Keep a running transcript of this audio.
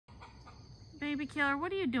Baby killer,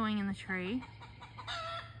 what are you doing in the tree?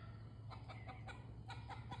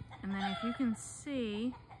 And then if you can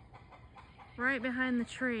see, right behind the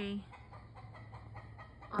tree,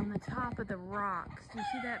 on the top of the rocks, do you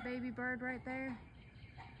see that baby bird right there?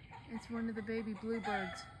 It's one of the baby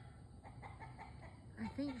bluebirds. I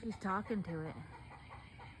think she's talking to it.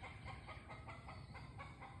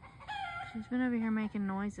 She's been over here making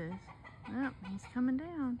noises. Oh, he's coming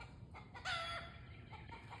down.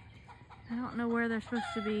 I don't know where they're supposed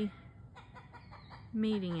to be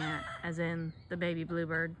meeting at, as in the baby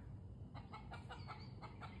bluebird.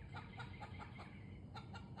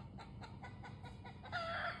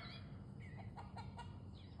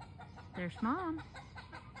 There's Mom.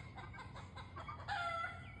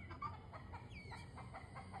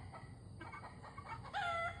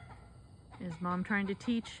 Is Mom trying to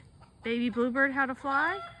teach baby bluebird how to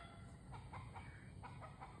fly?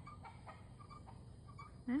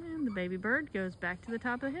 And the baby bird goes back to the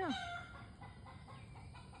top of the hill.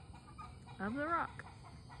 Of the rock.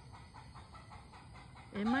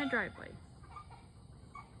 In my driveway.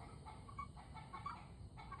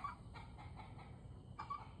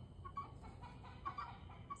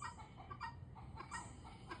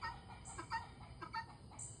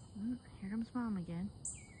 Here comes Mom again.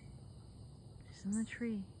 She's in the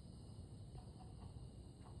tree.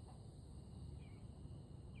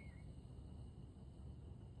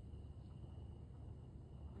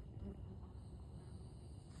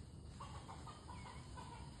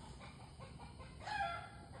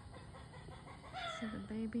 See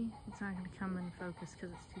the baby? It's not going to come in focus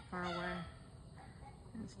because it's too far away.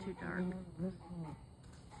 And it's too dark.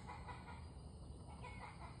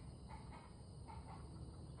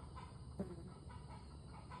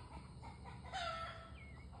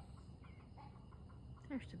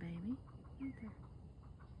 There's the baby. Right there.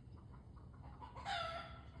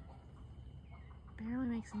 Barely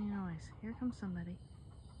makes any noise. Here comes somebody.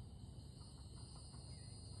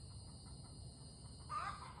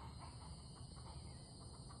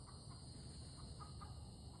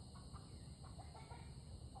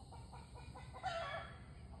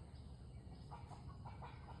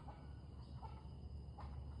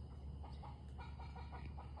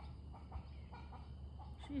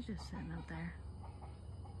 She's just sitting up there.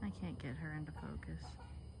 I can't get her into focus.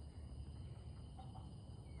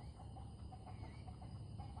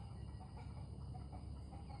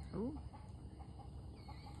 Ooh.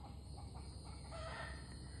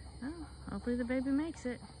 Oh, hopefully the baby makes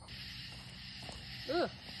it. Ugh.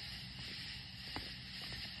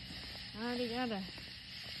 I already got a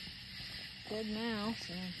dead mouse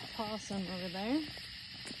and a possum over there.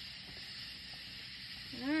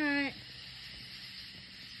 Alright.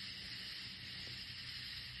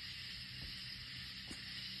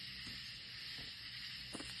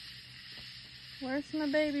 Where's my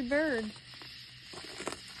baby bird?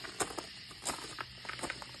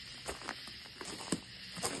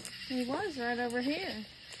 He was right over here.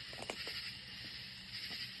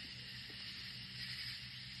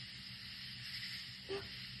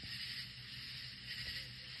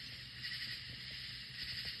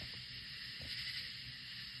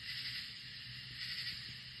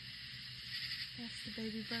 That's the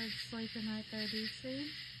baby bird sleeping right there, do you see?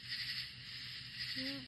 Yeah.